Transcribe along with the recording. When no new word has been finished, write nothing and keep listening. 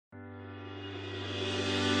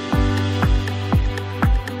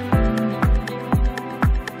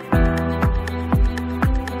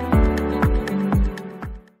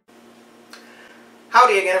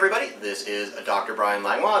again, everybody. This is Dr. Brian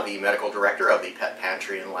Langlois, the Medical Director of the Pet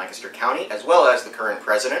Pantry in Lancaster County, as well as the current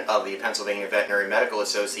President of the Pennsylvania Veterinary Medical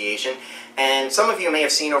Association. And some of you may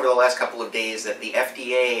have seen over the last couple of days that the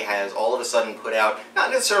FDA has all of a sudden put out, not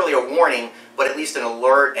necessarily a warning, but at least an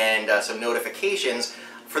alert and some notifications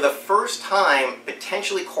for the first time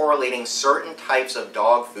potentially correlating certain types of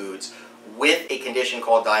dog foods with a condition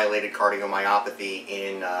called dilated cardiomyopathy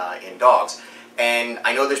in dogs. And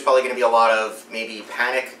I know there's probably going to be a lot of maybe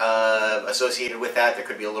panic associated with that. There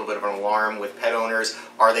could be a little bit of an alarm with pet owners.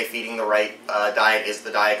 Are they feeding the right diet? Is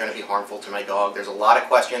the diet going to be harmful to my dog? There's a lot of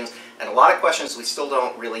questions, and a lot of questions we still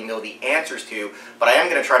don't really know the answers to, but I am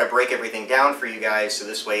going to try to break everything down for you guys so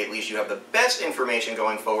this way at least you have the best information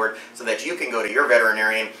going forward so that you can go to your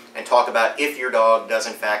veterinarian and talk about if your dog does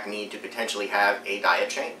in fact need to potentially have a diet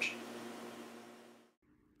change.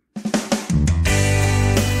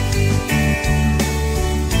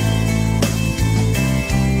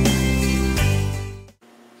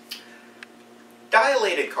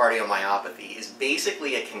 Dilated cardiomyopathy is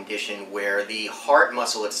basically a condition where the heart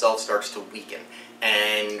muscle itself starts to weaken.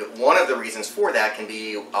 And one of the reasons for that can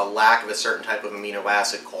be a lack of a certain type of amino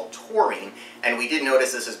acid called taurine. And we did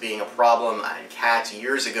notice this as being a problem in cats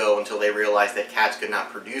years ago until they realized that cats could not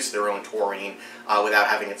produce their own taurine without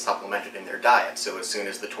having it supplemented in their diet. So as soon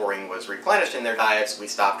as the taurine was replenished in their diets, we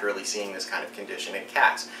stopped really seeing this kind of condition in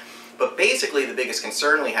cats. But basically the biggest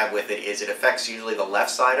concern we have with it is it affects usually the left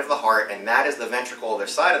side of the heart, and that is the ventricle, the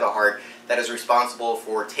side of the heart, that is responsible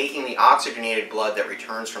for taking the oxygenated blood that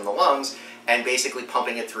returns from the lungs and basically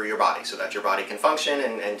pumping it through your body so that your body can function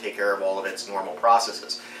and take care of all of its normal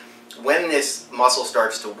processes. When this muscle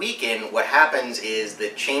starts to weaken, what happens is the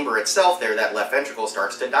chamber itself there, that left ventricle,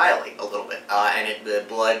 starts to dilate a little bit, and the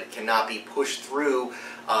blood cannot be pushed through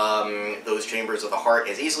those chambers of the heart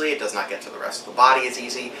as easily. It does not get to the rest of the body as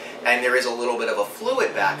easy, and there is a little bit of a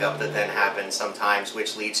fluid backup that then happens sometimes,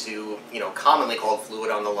 which leads to, commonly called fluid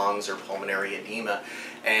on the lungs or pulmonary edema,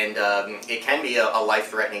 and it can be a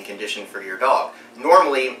life-threatening condition for your dog.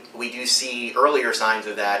 Normally, we do see earlier signs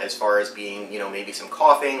of that as far as being, maybe some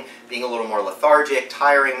coughing, being a little more lethargic,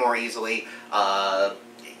 tiring more easily,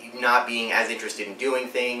 not being as interested in doing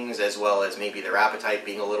things, as well as maybe their appetite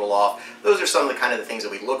being a little off. Those are some of the things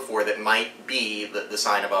that we look for that might be the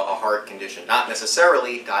sign of a heart condition. Not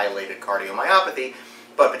necessarily dilated cardiomyopathy,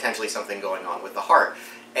 but potentially something going on with the heart.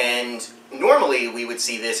 And normally we would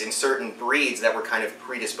see this in certain breeds that were kind of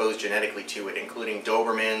predisposed genetically to it, including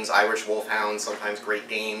Dobermans, Irish Wolfhounds, sometimes Great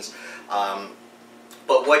Danes.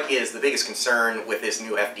 But what is the biggest concern with this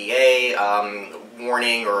new FDA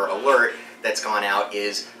warning or alert that's gone out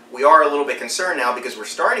is we are a little bit concerned now because we're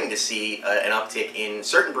starting to see an uptick in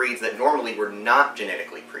certain breeds that normally were not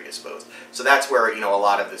genetically predisposed. So that's where a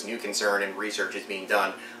lot of this new concern and research is being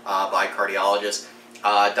done by cardiologists.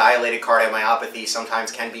 Dilated cardiomyopathy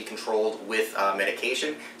sometimes can be controlled with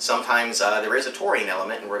medication. Sometimes there is a taurine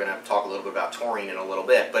element, and we're going to talk a little bit about taurine in a little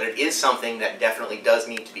bit, but it is something that definitely does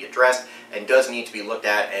need to be addressed and does need to be looked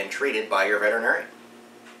at and treated by your veterinarian.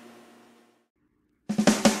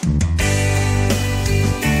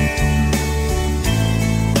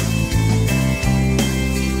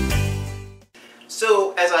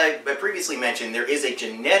 So, as I previously mentioned, there is a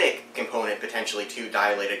genetic component potentially to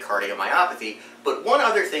dilated cardiomyopathy, but one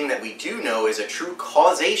other thing that we do know is a true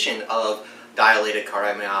causation of dilated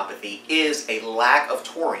cardiomyopathy is a lack of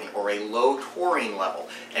taurine or a low taurine level.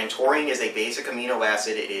 And taurine is a basic amino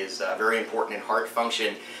acid. It is very important in heart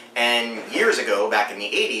function. And years ago, back in the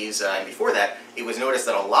 80s and before that, it was noticed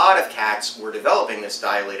that a lot of cats were developing this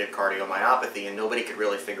dilated cardiomyopathy and nobody could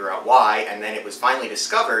really figure out why. And then it was finally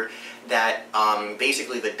discovered that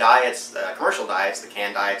basically the diets, commercial diets, the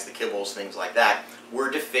canned diets, the kibbles, things like that, were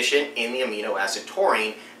deficient in the amino acid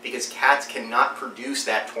taurine because cats cannot produce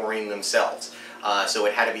that taurine themselves. So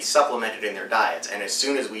it had to be supplemented in their diets. And as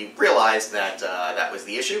soon as we realized that that was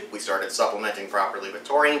the issue, we started supplementing properly with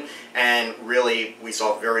taurine, and really we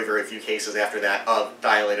saw very, very few cases after that of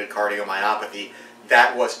dilated cardiomyopathy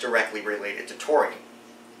that was directly related to taurine.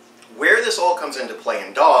 Where this all comes into play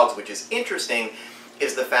in dogs, which is interesting,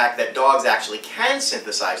 is the fact that dogs actually can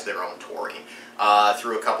synthesize their own taurine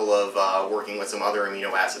through a couple of working with some other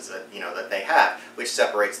amino acids that that they have, which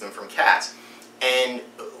separates them from cats. And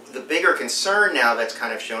the bigger concern now that's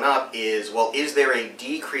kind of shown up is, well, is there a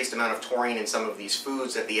decreased amount of taurine in some of these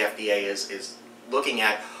foods that the FDA is looking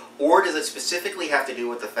at, or does it specifically have to do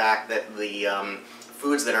with the fact that the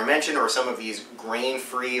foods that are mentioned, or some of these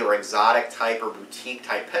grain-free or exotic type or boutique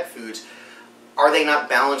type pet foods, are they not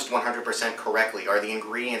balanced 100% correctly? Are the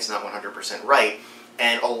ingredients not 100% right?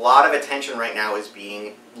 And a lot of attention right now is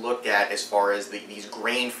being looked at as far as these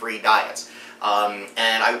grain-free diets.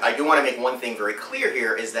 And I do want to make one thing very clear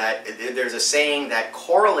here, is that there's a saying that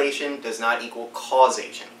correlation does not equal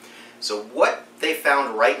causation. So what they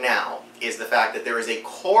found right now is the fact that there is a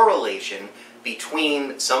correlation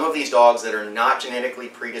between some of these dogs that are not genetically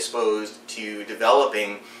predisposed to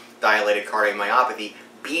developing dilated cardiomyopathy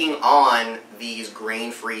being on these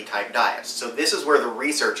grain-free type diets. So this is where the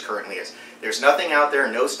research currently is. There's nothing out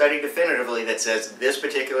there, no study definitively that says this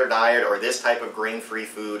particular diet or this type of grain-free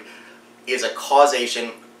food is a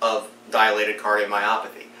causation of dilated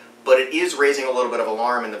cardiomyopathy. But it is raising a little bit of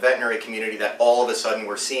alarm in the veterinary community that all of a sudden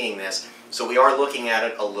we're seeing this. So we are looking at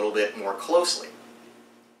it a little bit more closely.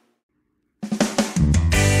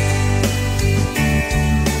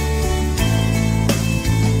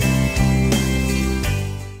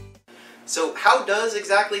 So how does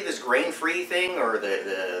exactly this grain-free thing, or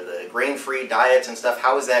the grain-free diets and stuff,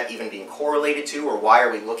 how is that even being correlated to, or why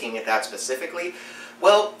are we looking at that specifically?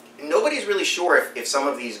 Well, nobody's really sure if some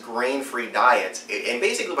of these grain-free diets, and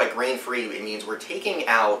basically by grain-free it means we're taking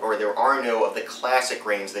out, or there are no of the classic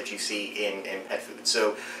grains that you see in pet food.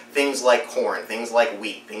 So things like corn, things like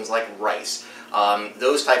wheat, things like rice,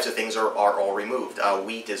 those types of things are all removed,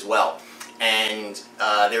 wheat as well. And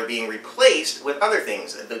they're being replaced with other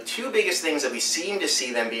things. The two biggest things that we seem to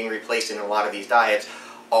see them being replaced in a lot of these diets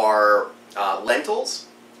are lentils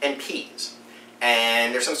and peas.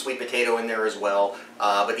 And there's some sweet potato in there as well,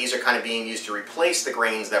 but these are kind of being used to replace the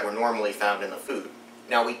grains that were normally found in the food.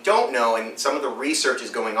 Now we don't know, and some of the research is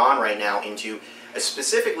going on right now into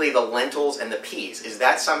specifically the lentils and the peas. Is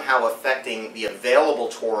that somehow affecting the available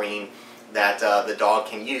taurine that the dog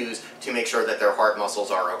can use to make sure that their heart muscles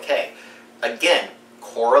are okay? Again,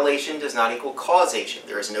 correlation does not equal causation.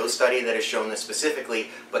 There is no study that has shown this specifically,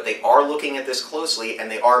 but they are looking at this closely, and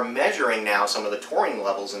they are measuring now some of the taurine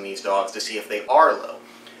levels in these dogs to see if they are low.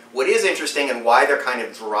 What is interesting, and why they're kind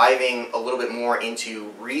of driving a little bit more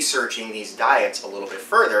into researching these diets a little bit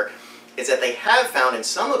further, is that they have found in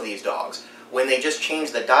some of these dogs, when they just change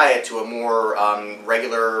the diet to a more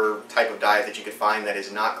regular type of diet that you could find that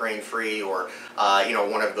is not grain-free, or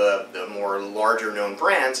one of the more larger known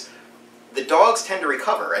brands, the dogs tend to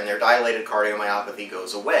recover and their dilated cardiomyopathy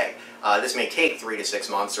goes away. This may take 3 to 6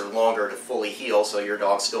 months or longer to fully heal, so your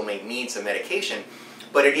dog still may need some medication,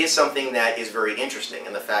 but it is something that is very interesting,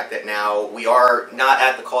 and the fact that now we are not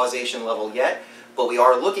at the causation level yet, but we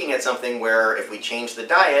are looking at something where if we change the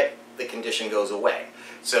diet, the condition goes away.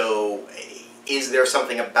 So is there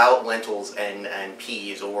something about lentils and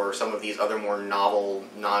peas or some of these other more novel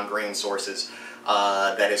non-grain sources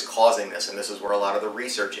that is causing this? And this is where a lot of the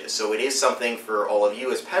research is. So it is something for all of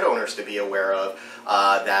you as pet owners to be aware of,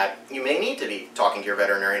 that you may need to be talking to your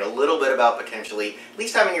veterinarian a little bit about potentially at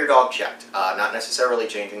least having your dog checked. Not necessarily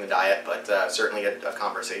changing the diet, but certainly a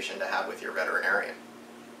conversation to have with your veterinarian.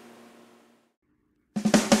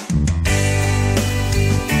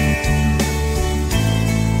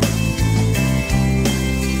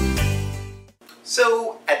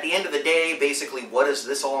 So at the end of the day, basically, what does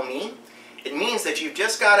this all mean? It means that you've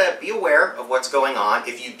just got to be aware of what's going on.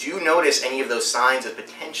 If you do notice any of those signs of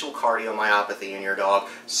potential cardiomyopathy in your dog,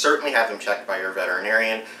 certainly have them checked by your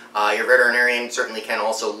veterinarian. Your veterinarian certainly can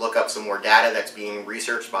also look up some more data that's being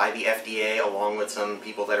researched by the FDA, along with some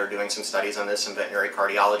people that are doing some studies on this, some veterinary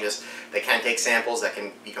cardiologists. They can take samples that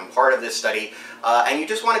can become part of this study, and you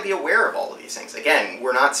just want to be aware of all of these things. Again,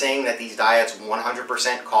 we're not saying that these diets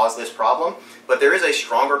 100% cause this problem, but there is a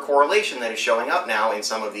stronger correlation that is showing up now in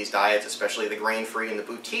some of these diets, especially the grain-free and the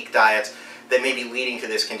boutique diets, that may be leading to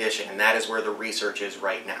this condition, and that is where the research is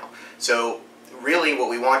right now. So really what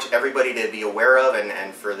we want everybody to be aware of,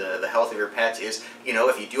 and for the health of your pets, is,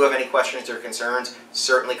 if you do have any questions or concerns,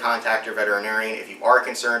 certainly contact your veterinarian. If you are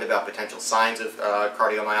concerned about potential signs of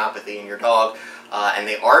cardiomyopathy in your dog, and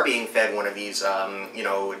they are being fed one of these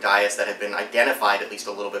diets that have been identified at least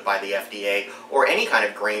a little bit by the FDA, or any kind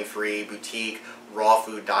of grain-free, boutique, raw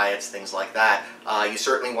food diets, things like that, you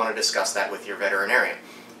certainly want to discuss that with your veterinarian.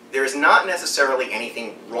 There is not necessarily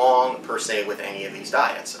anything wrong per se with any of these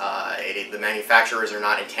diets. The manufacturers are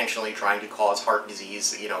not intentionally trying to cause heart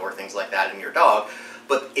disease, or things like that in your dog,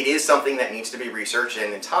 but it is something that needs to be researched,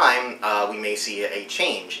 and in time we may see a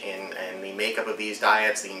change in the makeup of these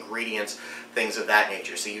diets, the ingredients, things of that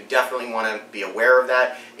nature. So you definitely want to be aware of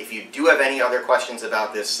that. If you do have any other questions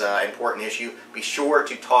about this important issue, be sure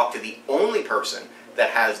to talk to the only person that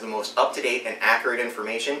has the most up-to-date and accurate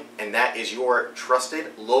information, and that is your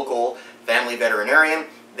trusted local family veterinarian.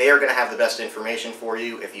 They are going to have the best information for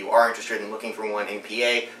you. If you are interested in looking for one in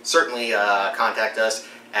PA, certainly contact us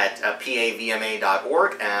at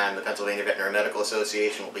pavma.org, and the Pennsylvania Veterinary Medical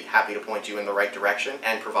Association will be happy to point you in the right direction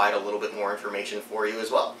and provide a little bit more information for you as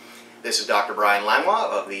well. This is Dr. Brian Langlois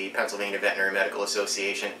of the Pennsylvania Veterinary Medical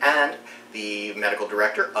Association and the Medical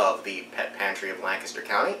Director of the Pet Pantry of Lancaster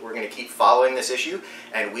County. We're going to keep following this issue,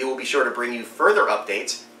 and we will be sure to bring you further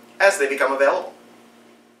updates as they become available.